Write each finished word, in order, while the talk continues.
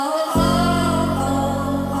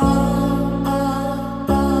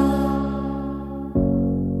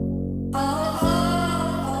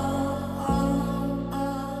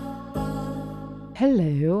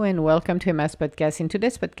welcome to Emma's podcast. In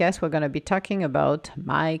today's podcast, we're going to be talking about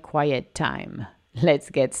my quiet time. Let's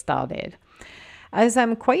get started. As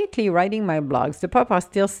I'm quietly writing my blogs, the pups are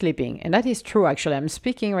still sleeping, and that is true actually. I'm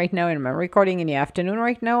speaking right now and I'm recording in the afternoon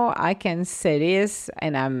right now. I can say this,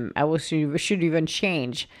 and should even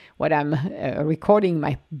change what I'm recording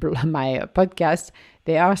my podcast.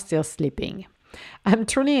 They are still sleeping. I'm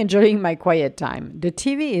truly enjoying my quiet time. The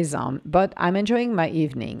TV is on, but I'm enjoying my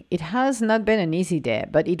evening. It has not been an easy day,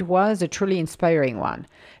 but it was a truly inspiring one.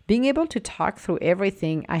 Being able to talk through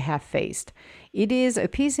everything I have faced. It is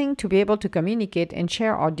appeasing to be able to communicate and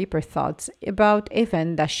share our deeper thoughts about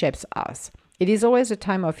events that shapes us. It is always a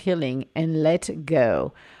time of healing and let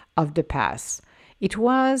go of the past. It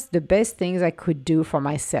was the best things I could do for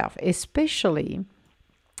myself, especially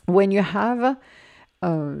when you have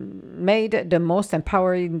made the most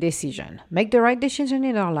empowering decision. Make the right decision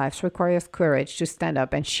in our lives requires courage to stand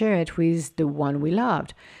up and share it with the one we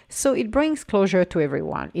loved. So it brings closure to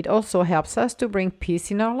everyone. It also helps us to bring peace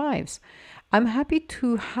in our lives. I'm happy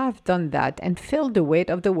to have done that and feel the weight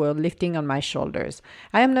of the world lifting on my shoulders.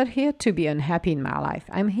 I am not here to be unhappy in my life.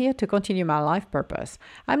 I'm here to continue my life purpose.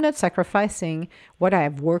 I'm not sacrificing what I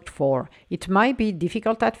have worked for. It might be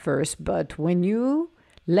difficult at first, but when you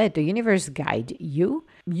let the universe guide you,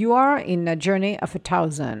 you are in a journey of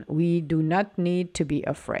 1,000. We do not need to be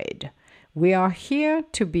afraid. We are here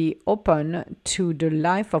to be open to the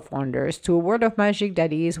life of wonders, to a world of magic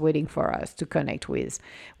that is waiting for us to connect with.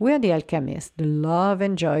 We are the alchemists. The love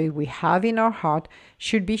and joy we have in our heart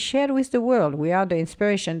should be shared with the world. We are the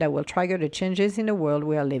inspiration that will trigger the changes in the world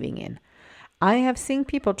we are living in. I have seen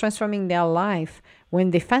people transforming their life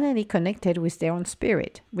when they finally connected with their own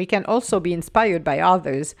spirit. We can also be inspired by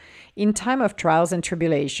others in time of trials and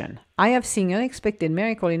tribulation. I have seen unexpected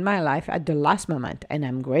miracle in my life at the last moment, and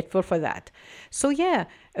I'm grateful for that. So yeah,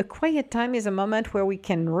 a quiet time is a moment where we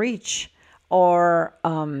can reach our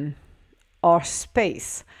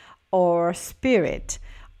space, our spirit,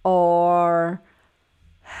 or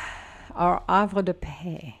our havre de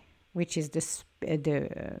paix, which is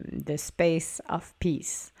the space of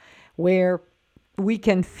peace, where we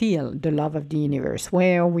can feel the love of the universe,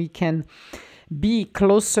 where we can be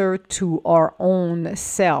closer to our own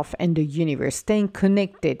self and the universe, staying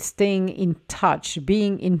connected, staying in touch,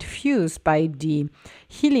 being infused by the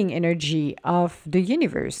healing energy of the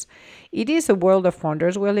universe. It is a world of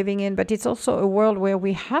wonders we're living in, but it's also a world where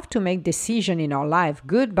we have to make decisions in our life,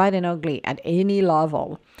 good, bad, and ugly, at any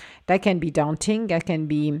level. That can be daunting, that can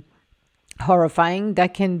be horrifying,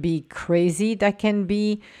 that can be crazy, that can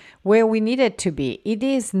be where we need it to be. It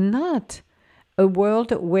is not a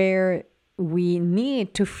world where we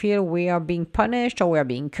need to feel we are being punished or we are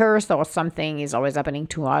being cursed or something is always happening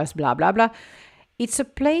to us, blah, blah, blah. It's a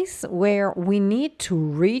place where we need to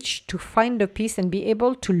reach to find the peace and be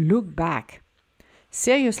able to look back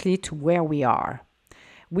seriously to where we are.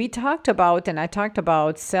 I talked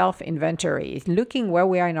about self-inventory, looking where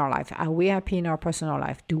we are in our life. Are we happy in our personal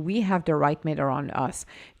life? Do we have the right mate around us?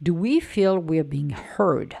 Do we feel we're being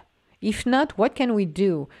heard? If not, what can we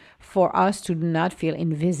do for us to not feel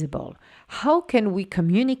invisible? How can we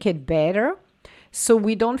communicate better so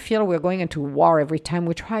we don't feel we're going into war every time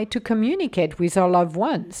we try to communicate with our loved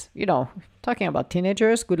ones? Talking about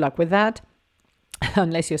teenagers, good luck with that.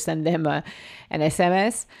 Unless you send them an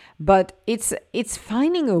SMS. But it's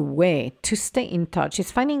finding a way to stay in touch.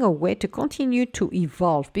 It's finding a way to continue to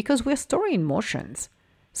evolve because we're storing emotions.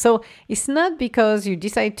 So it's not because you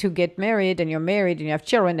decide to get married and you're married and you have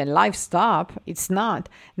children and life stop. It's not.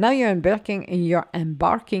 Now you're embarking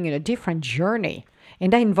in a different journey,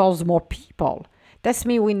 and that involves more people. That's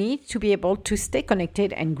mean we need to be able to stay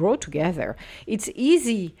connected and grow together. It's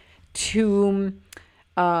easy to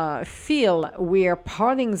feel we're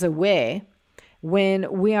parting the way when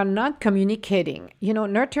we are not communicating.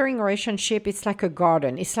 Nurturing a relationship, it's like a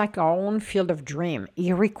garden. It's like our own field of dream.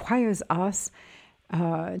 It requires us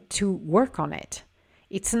to work on it.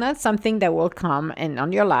 It's not something that will come and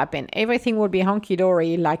on your lap and everything will be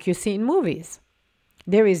hunky-dory like you see in movies.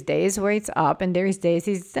 There is days where it's up and there is days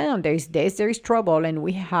it's down. There is days there is trouble, and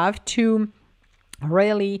we have to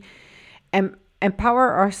really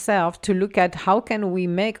empower ourselves to look at how can we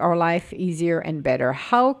make our life easier and better.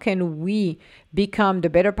 How can we become the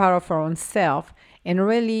better part of our own self and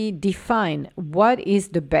really define what is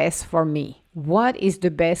the best for me? What is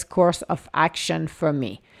the best course of action for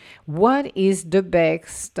me? What is the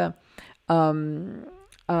best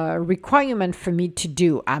requirement for me to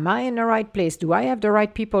do? Am I in the right place? Do I have the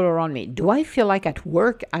right people around me? Do I feel like at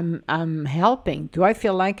work I'm helping? Do I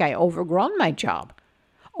feel like I overgrown my job?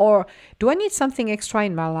 Or do I need something extra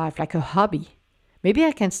in my life, like a hobby? Maybe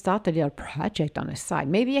I can start a little project on the side.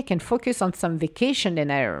 Maybe I can focus on some vacation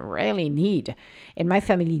that I really need and my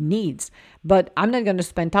family needs. But I'm not going to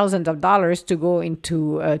spend thousands of dollars to go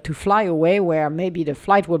into to fly away where maybe the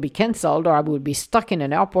flight will be canceled or I will be stuck in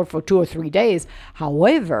an airport for 2 or 3 days.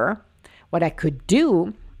 However, what I could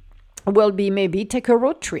do will be maybe take a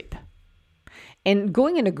road trip and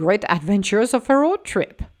going in the great adventures of a road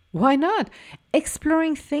trip. Why not?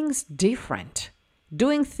 Exploring things different,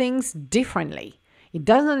 doing things differently. It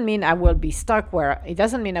doesn't mean I will be stuck where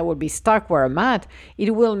I'm at.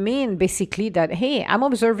 It will mean basically that, hey, I'm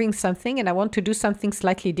observing something and I want to do something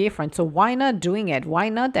slightly different. So why not doing it? Why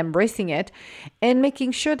not embracing it and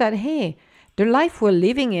making sure that, hey, the life we're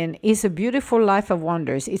living in is a beautiful life of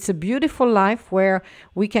wonders. It's a beautiful life where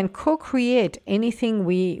we can co-create anything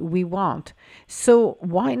we want. So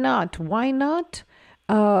why not? Why not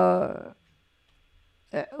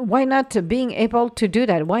being able to do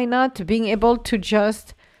that? Why not being able to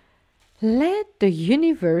just let the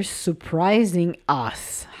universe surprising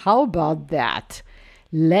us? How about that?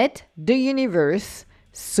 Let the universe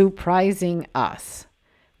surprising us.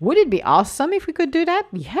 Would it be awesome if we could do that?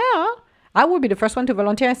 Yeah. I would be the first one to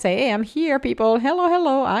volunteer and say, hey, I'm here, people. Hello,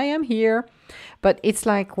 hello, I am here. But it's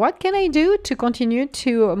like, what can I do to continue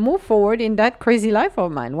to move forward in that crazy life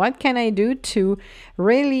of mine? What can I do to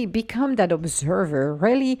really become that observer,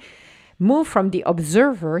 really move from the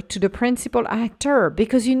observer to the principal actor?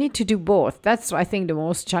 Because you need to do both. That's, I think, the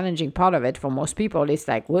most challenging part of it for most people. It's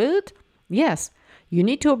like, what? Yes. You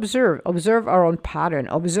need to observe our own pattern,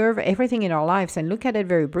 observe everything in our lives and look at it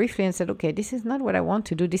very briefly and say, okay, this is not what I want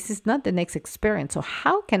to do. This is not the next experience. So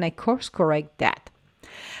how can I course correct that?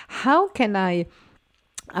 How can I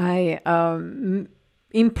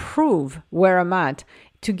improve where I'm at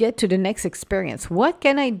to get to the next experience? What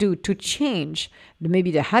can I do to change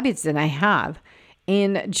maybe the habits that I have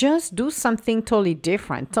and just do something totally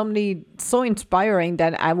different, something so inspiring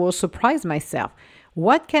that I will surprise myself?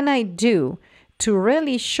 What can I do to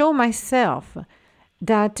really show myself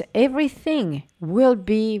that everything will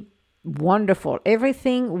be wonderful,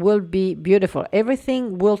 everything will be beautiful,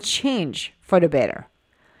 everything will change for the better?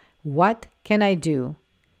 What can I do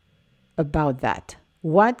about that?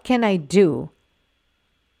 What can I do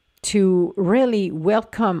to really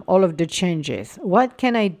welcome all of the changes? What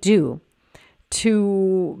can I do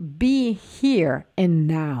to be here and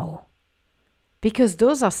now? Because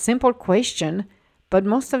those are simple questions, but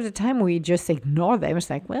most of the time we just ignore them. It's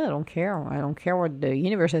like, well, I don't care. I don't care what the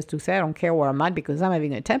universe has to say. I don't care where I'm at because I'm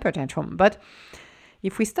having a temper tantrum. But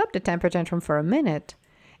if we stop the temper tantrum for a minute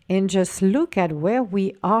and just look at where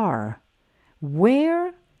we are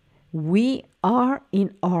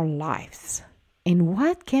in our lives, and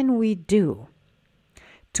what can we do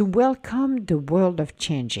to welcome the world of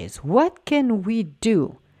changes? What can we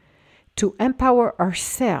do to empower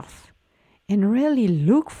ourselves and really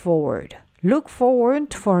look forward? Look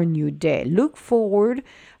forward for a new day. Look forward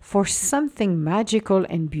for something magical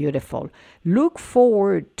and beautiful. Look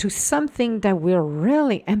forward to something that will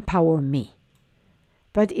really empower me.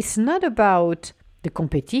 But it's not about the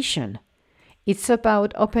competition. It's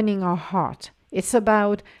about opening our heart. It's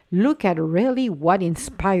about look at really what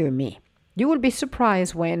inspires me. You will be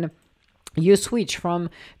surprised when you switch from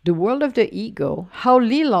the world of the ego, how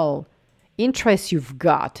little interest you've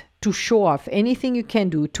got to show off anything you can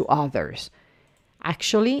do to others.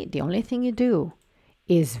 Actually, the only thing you do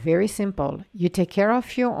is very simple. You take care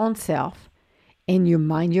of your own self and you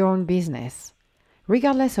mind your own business.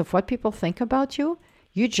 Regardless of what people think about you,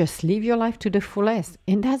 you just live your life to the fullest.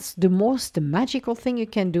 And that's the most magical thing you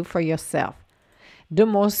can do for yourself. The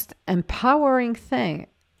most empowering thing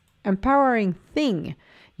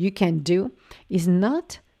you can do is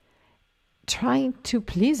not trying to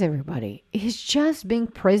please everybody. It's just being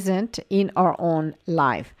present in our own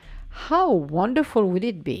life. How wonderful would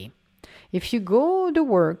it be if you go to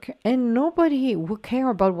work and nobody would care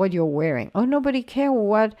about what you're wearing or nobody care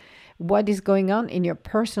what is going on in your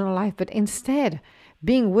personal life, but instead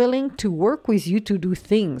being willing to work with you to do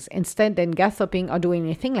things instead than gossiping or doing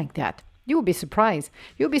anything like that? You will be surprised.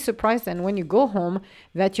 You'll be surprised and when you go home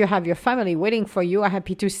that you have your family waiting for you, are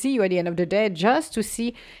happy to see you at the end of the day, just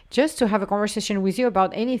to have a conversation with you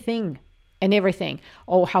about anything and everything,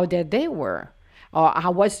 or how their day were, or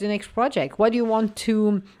what's the next project, what do you want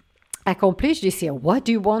to accomplish this year, what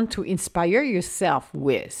do you want to inspire yourself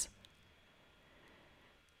with.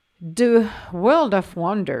 The world of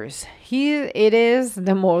wonders, here it is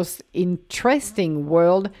the most interesting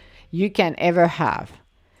world you can ever have.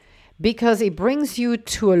 Because it brings you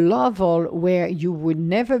to a level where you would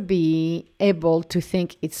never be able to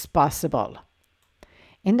think it's possible.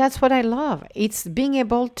 And that's what I love. It's being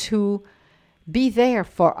able to be there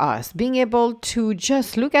for us, being able to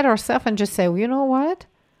just look at ourselves and just say, well, you know what?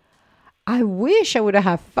 I wish I would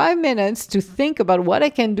have 5 minutes to think about what I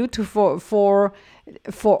can do for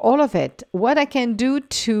all of it, what I can do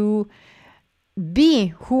to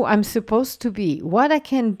be who I'm supposed to be, what I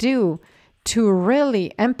can do to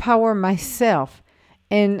really empower myself,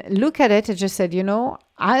 and look at it and just said,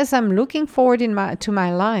 as I'm looking forward to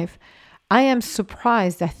my life, I am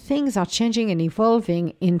surprised that things are changing and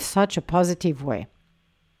evolving in such a positive way.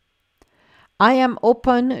 I am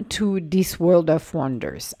open to this world of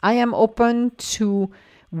wonders. I am open to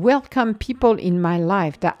welcome people in my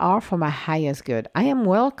life that are for my highest good. I am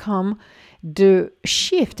welcome the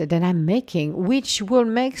shift that I'm making, which will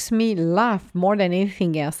makes me laugh more than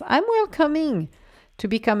anything else. I'm welcoming to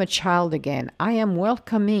become a child again. I am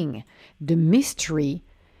welcoming the mystery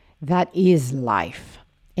that is life.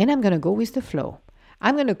 And I'm going to go with the flow.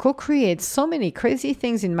 I'm going to co-create so many crazy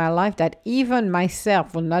things in my life that even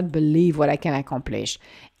myself will not believe what I can accomplish.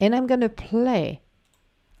 And I'm going to play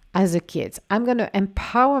as a kid. I'm going to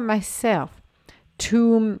empower myself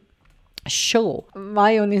to show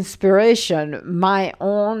my own inspiration, my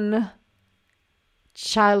own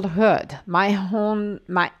childhood,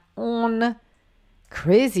 my own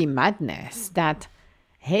crazy madness that,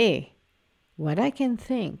 hey, what I can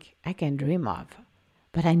think, I can dream of.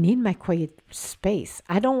 But I need my quiet space.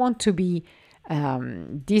 I don't want to be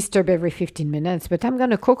disturbed every 15 minutes, but I'm going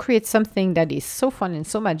to co-create something that is so fun and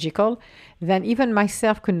so magical that even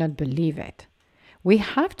myself could not believe it. We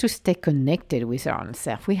have to stay connected with our own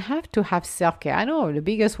self. We have to have self-care. I know the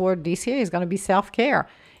biggest word this year is going to be self-care.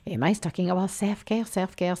 Am I talking about self-care,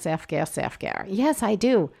 self-care, self-care, self-care? Yes, I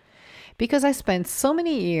do. Because I spent so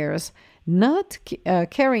many years not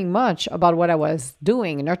caring much about what I was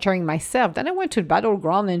doing, nurturing myself. Then I went to the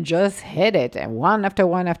battleground and just hit it, and one after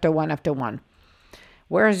one after one after one.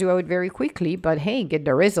 Whereas you do it very quickly, but hey, get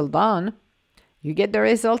the result done. You get the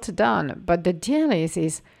result done. But the deal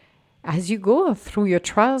is as you go through your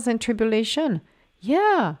trials and tribulation,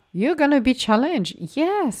 yeah, you're going to be challenged.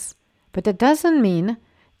 Yes. But that doesn't mean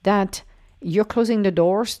that you're closing the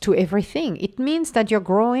doors to everything. It means that you're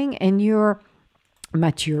growing and you're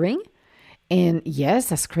maturing. And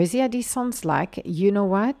yes, as crazy as this sounds like, you know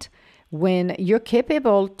what? When you're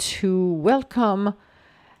capable to welcome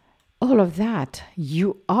all of that,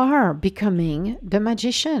 you are becoming the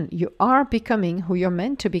magician. You are becoming who you're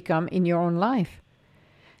meant to become in your own life.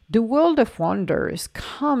 The world of wonders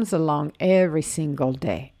comes along every single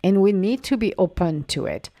day, and we need to be open to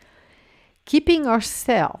it. Keeping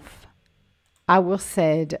ourselves, I will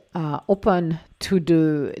say, open to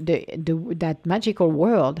that magical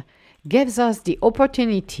world gives us the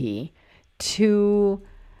opportunity to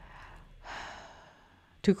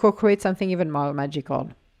co-create something even more magical.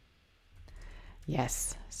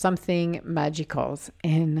 Yes, something magical,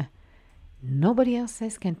 and nobody else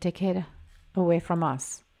can take it away from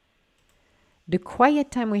us. The quiet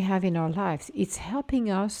time we have in our lives, it's helping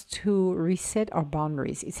us to reset our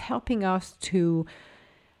boundaries. It's helping us to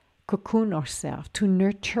cocoon ourselves, to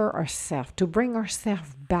nurture ourselves, to bring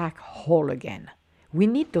ourselves back whole again. We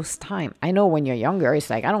need those time. I know when you're younger, it's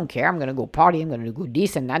like, I don't care. I'm going to go party. I'm going to go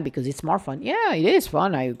this and that because it's more fun. Yeah, it is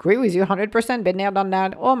fun. I agree with you 100%. Been there, done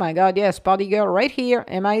that. Oh my God, yes, party girl right here.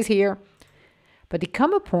 Emma is here. But there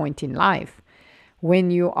come a point in life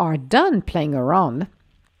when you are done playing around,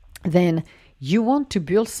 then you want to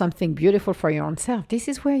build something beautiful for your own self. This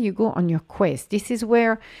is where you go on your quest. This is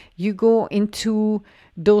where you go into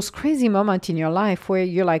those crazy moments in your life where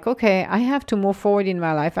you're like, okay, I have to move forward in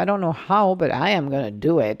my life. I don't know how, but I am going to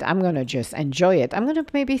do it. I'm going to just enjoy it. I'm going to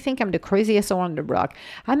maybe think I'm the craziest on the block.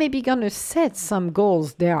 I may be going to set some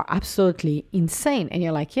goals that are absolutely insane. And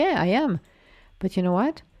you're like, yeah, I am. But you know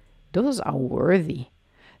what? Those are worthy.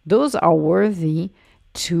 Those are worthy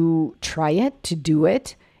to try it, to do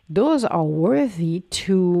it. Those are worthy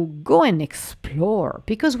to go and explore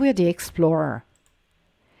because we're the explorer.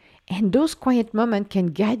 And those quiet moments can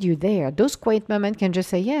guide you there. Those quiet moments can just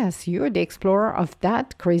say, yes, you're the explorer of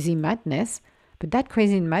that crazy madness. But that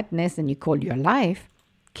crazy madness that you call your life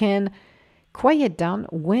can quiet down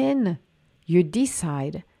when you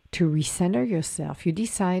decide to recenter yourself. You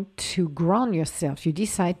decide to ground yourself. You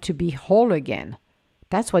decide to be whole again.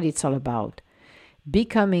 That's what it's all about.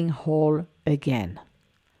 Becoming whole again.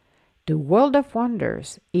 The world of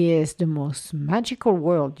wonders is the most magical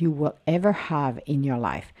world you will ever have in your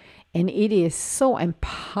life. And it is so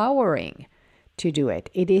empowering to do it.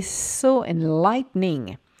 It is so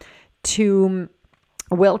enlightening to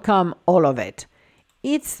welcome all of it.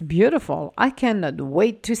 It's beautiful. I cannot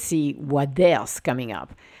wait to see what else coming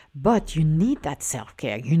up. But you need that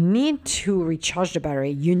self-care. You need to recharge the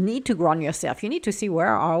battery. You need to ground yourself. You need to see where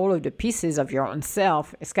are all of the pieces of your own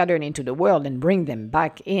self scattered into the world and bring them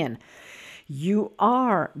back in. You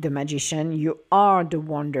are the magician. You are the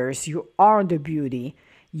wonders. You are the beauty.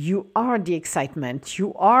 You are the excitement.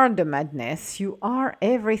 You are the madness. You are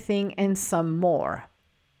everything and some more.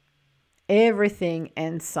 Everything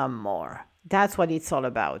and some more. That's what it's all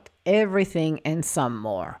about. Everything and some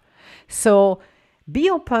more. So be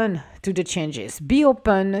open to the changes. Be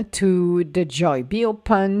open to the joy. Be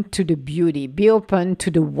open to the beauty. Be open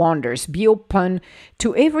to the wonders. Be open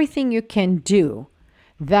to everything you can do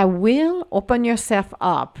that will open yourself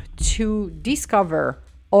up to discover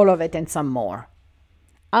all of it and some more.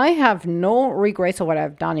 I have no regrets of what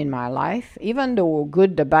I've done in my life, even the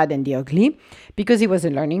good, the bad, and the ugly, because it was a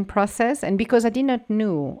learning process and because I did not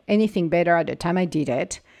know anything better at the time I did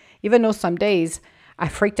it, even though some days I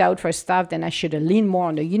freaked out for stuff, then I should have leaned more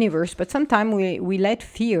on the universe. But sometimes we let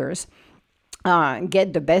fears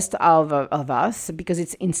get the best of us because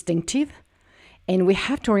it's instinctive. And we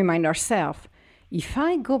have to remind ourselves, if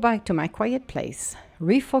I go back to my quiet place,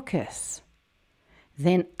 refocus,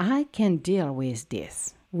 then I can deal with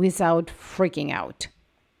this without freaking out.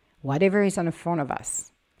 Whatever is in front of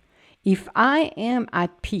us. If I am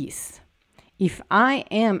at peace, if I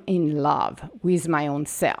am in love with my own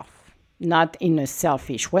self, not in a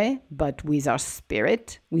selfish way, but with our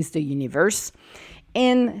spirit, with the universe,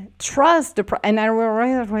 and trust and I will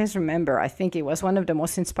always remember, I think it was one of the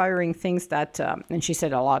most inspiring things that, and she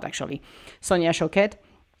said a lot actually, Sonia Choquette,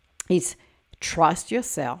 is trust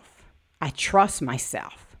yourself. I trust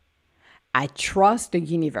myself. I trust the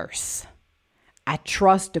universe. I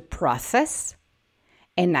trust the process,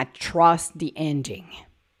 and I trust the ending.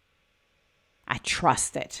 I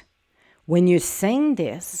trust it. When you're saying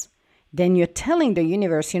this, then you're telling the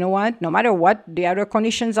universe, you know what, no matter what the other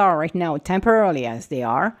conditions are right now, temporarily as they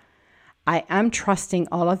are, I am trusting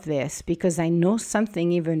all of this because I know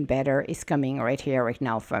something even better is coming right here, right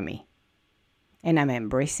now for me. And I'm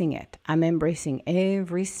embracing it. I'm embracing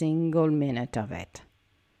every single minute of it.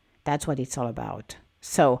 That's what it's all about.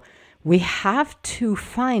 So we have to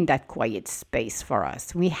find that quiet space for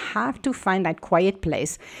us. We have to find that quiet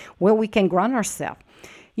place where we can ground ourselves.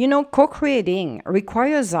 You know, co-creating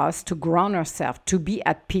requires us to ground ourselves, to be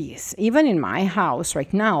at peace. Even in my house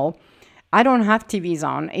right now, I don't have TVs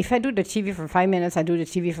on. If I do the TV for 5 minutes, I do the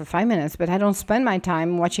TV for 5 minutes, but I don't spend my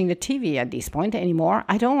time watching the TV at this point anymore.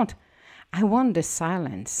 I don't. I want the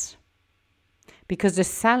silence because the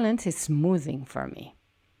silence is smoothing for me.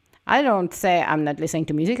 I don't say I'm not listening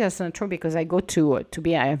to music. That's not true because I go to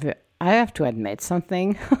be, I have to admit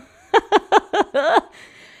something.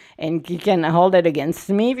 And you can hold it against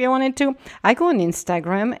me if you wanted to. I go on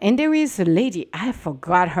Instagram and there is a lady, I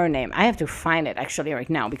forgot her name. I have to find it actually right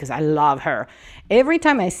now because I love her. Every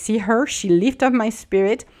time I see her, she lifts up my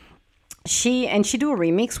spirit. She do a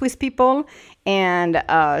remix with people, and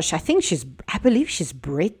I believe she's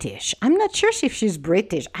British. I'm not sure if she's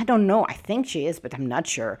British. I don't know. I think she is, but I'm not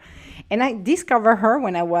sure. And I discovered her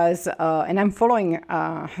when I was, and I'm following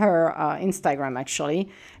her Instagram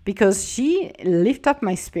actually, because she lifts up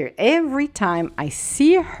my spirit every time I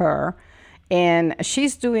see her. And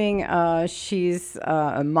she's she's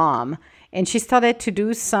a mom, and she started to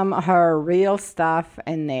do some of her real stuff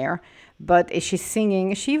in there. But she's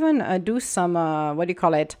singing. She even do some, what do you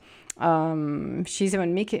call it? She's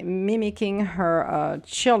even mimicking her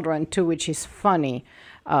children too, which is funny.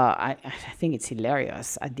 I think it's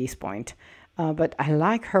hilarious at this point. But I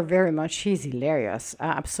like her very much. She's hilarious,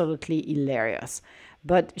 absolutely hilarious.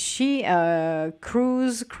 But she,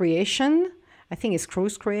 Cruise Creation, I think it's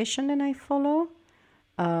Cruise Creation that I follow.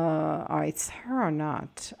 Or it's her or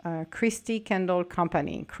not. Christy Kendall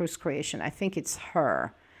Company, Cruise Creation. I think it's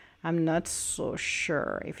her. I'm not so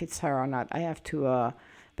sure if it's her or not. I have to,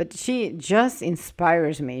 but she just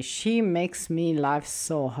inspires me. She makes me laugh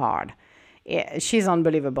so hard. She's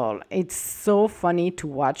unbelievable. It's so funny to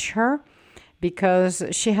watch her because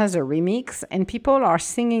she has a remix and people are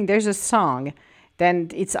singing. There's a song,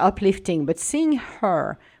 then it's uplifting, but seeing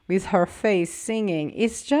her with her face singing,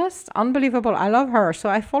 it's just unbelievable. I love her. So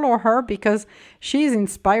I follow her because she's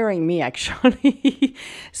inspiring me actually.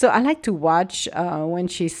 So I like to watch when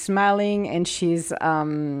she's smiling and she's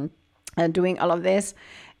doing all of this.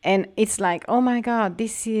 And it's like, oh my God,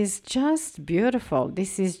 this is just beautiful.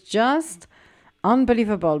 This is just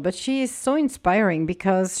unbelievable. But she is so inspiring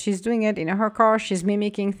because she's doing it in her car. She's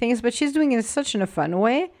mimicking things, but she's doing it in such a fun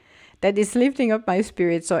way that is lifting up my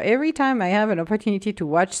spirit. So every time I have an opportunity to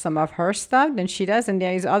watch some of her stuff, then she does. And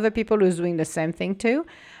there is other people who's doing the same thing too.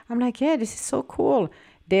 I'm like, yeah, this is so cool.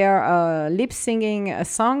 they're lip singing a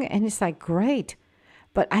song, and it's like great.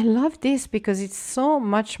 But I love this because it's so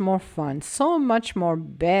much more fun, so much more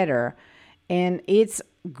better, and it's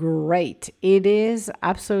great. It is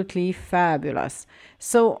absolutely fabulous.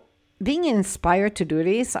 So being inspired to do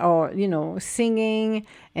this, or singing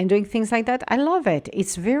and doing things like that, I love it.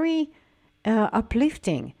 It's very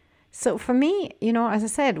uplifting. So for me, as I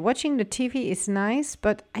said, watching the TV is nice,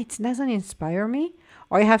 but it doesn't inspire me.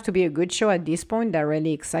 Or it have to be a good show at this point that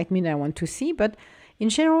really excites me, that I want to see. But in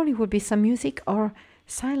general, it would be some music or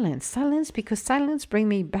silence. Silence, because silence bring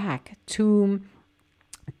me back to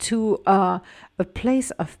a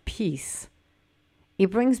place of peace. It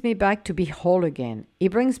brings me back to be whole again.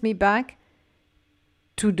 It brings me back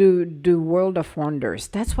to the world of wonders.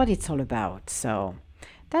 That's what it's all about. So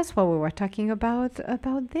that's what we were talking about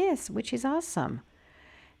this, which is awesome.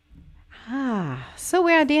 So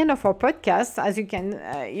we're at the end of our podcast. As you can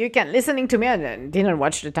listening to me. I didn't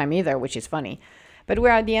watch the time either, which is funny. But we're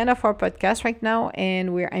at the end of our podcast right now,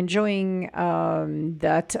 and we're enjoying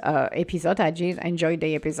that episode. I just enjoyed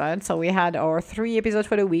the episode. So we had our 3 episodes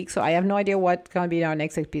for the week. So I have no idea what's going to be our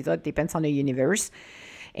next episode. Depends on the universe.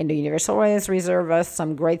 And the universe always reserve us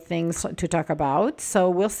some great things to talk about. So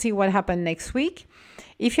we'll see what happens next week.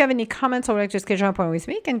 If you have any comments or would like to schedule an appointment with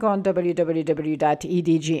me, you can go on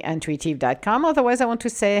www.edgintuitive.com. Otherwise, I want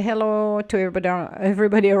to say hello to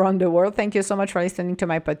everybody around the world. Thank you so much for listening to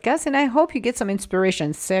my podcast, and I hope you get some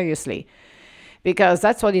inspiration, seriously, because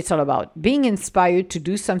that's what it's all about, being inspired to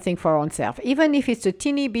do something for oneself. Even if it's a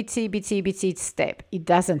teeny, bitsy step, it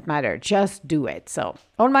doesn't matter. Just do it. So,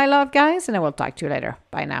 all my love, guys, and I will talk to you later.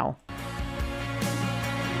 Bye now.